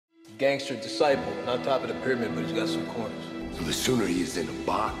gangster disciple, on top of the pyramid, but he's got some corners. So the sooner he's in a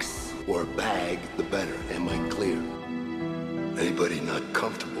box or a bag, the better. Am I clear? Anybody not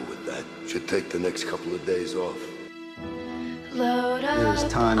comfortable with that should take the next couple of days off. There's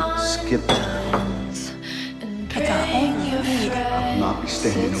time to skip town. That's our only need. I'll not be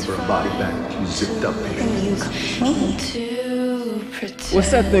standing over a body bag you zipped up here. You come with me.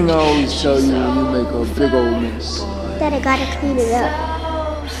 What's that thing I always tell you when you make a big old mess? That I gotta clean it up.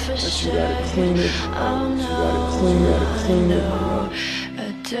 That you gotta clean it. You gotta clean it. A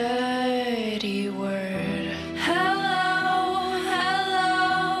dirty word. Hello, hello,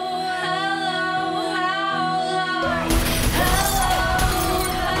 hello, hello.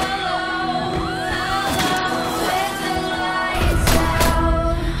 With the lights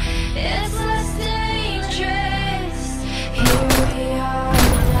out, it's less dangerous. Here we are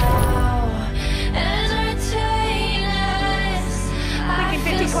now, entertain us. Lincoln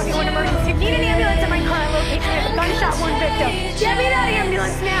 5021 emergency. Need an ambulance in my car. Location of a gunshot wound victim. Get me that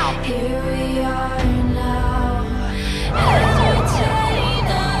ambulance now. Here we are now, entertain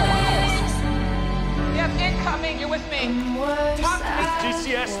us. Yep, incoming. You're with me. Talk to me.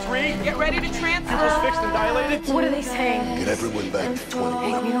 GCS 3. Get ready to transfer. Pupils fixed and dilated. What are they saying? Get everyone back to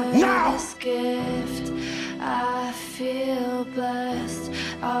 21. Now! This gift, I feel blessed.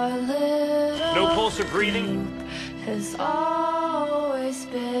 Our little No pulse or breathing. has always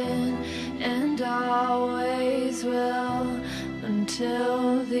been and always will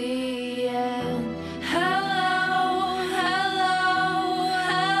until the end. Hello, hello,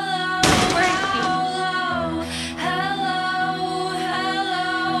 hello. Where is he? Hello, hello,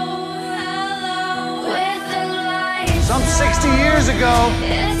 hello. With the lights. Some 60 years ago,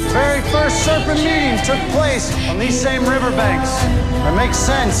 the very first serpent meeting took place on these same riverbanks. It makes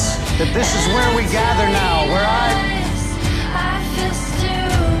sense that this is where we gather now, where I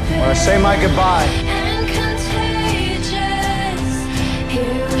say my goodbye.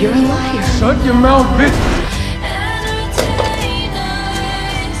 You're a liar. Shut your mouth, bitch!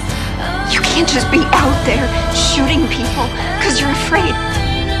 You can't just be out there shooting people because you're afraid.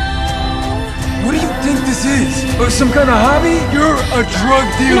 What do you think this is? Or some kind of hobby? You're a drug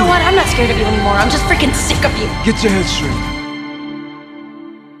dealer! You know what? I'm not scared of you anymore. I'm just freaking sick of you. Get your head straight.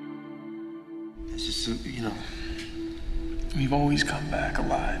 It's just, you know, we've always come back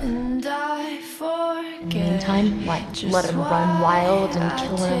alive. And I forget. In the meantime, what? Let him run wild and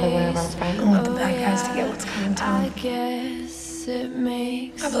kill another one of our friends? I want the bad guys to get what's coming to I them. guess it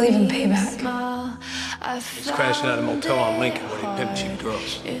makes I believe in me payback. smile. He's crashing at a motel on Lincoln where he pimped cheap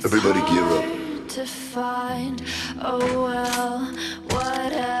girls. Everybody gear up. To find, oh well,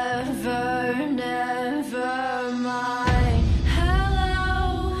 whatever, never mind.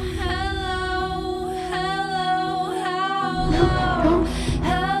 Hello, hello, hello, hello,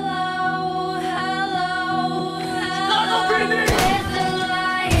 hello, hello, hello. With the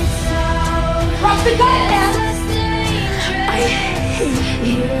lights out, Drop the gun, man. I hate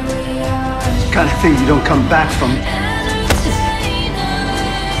you. Here we are. It's the kind of thing you don't come back from.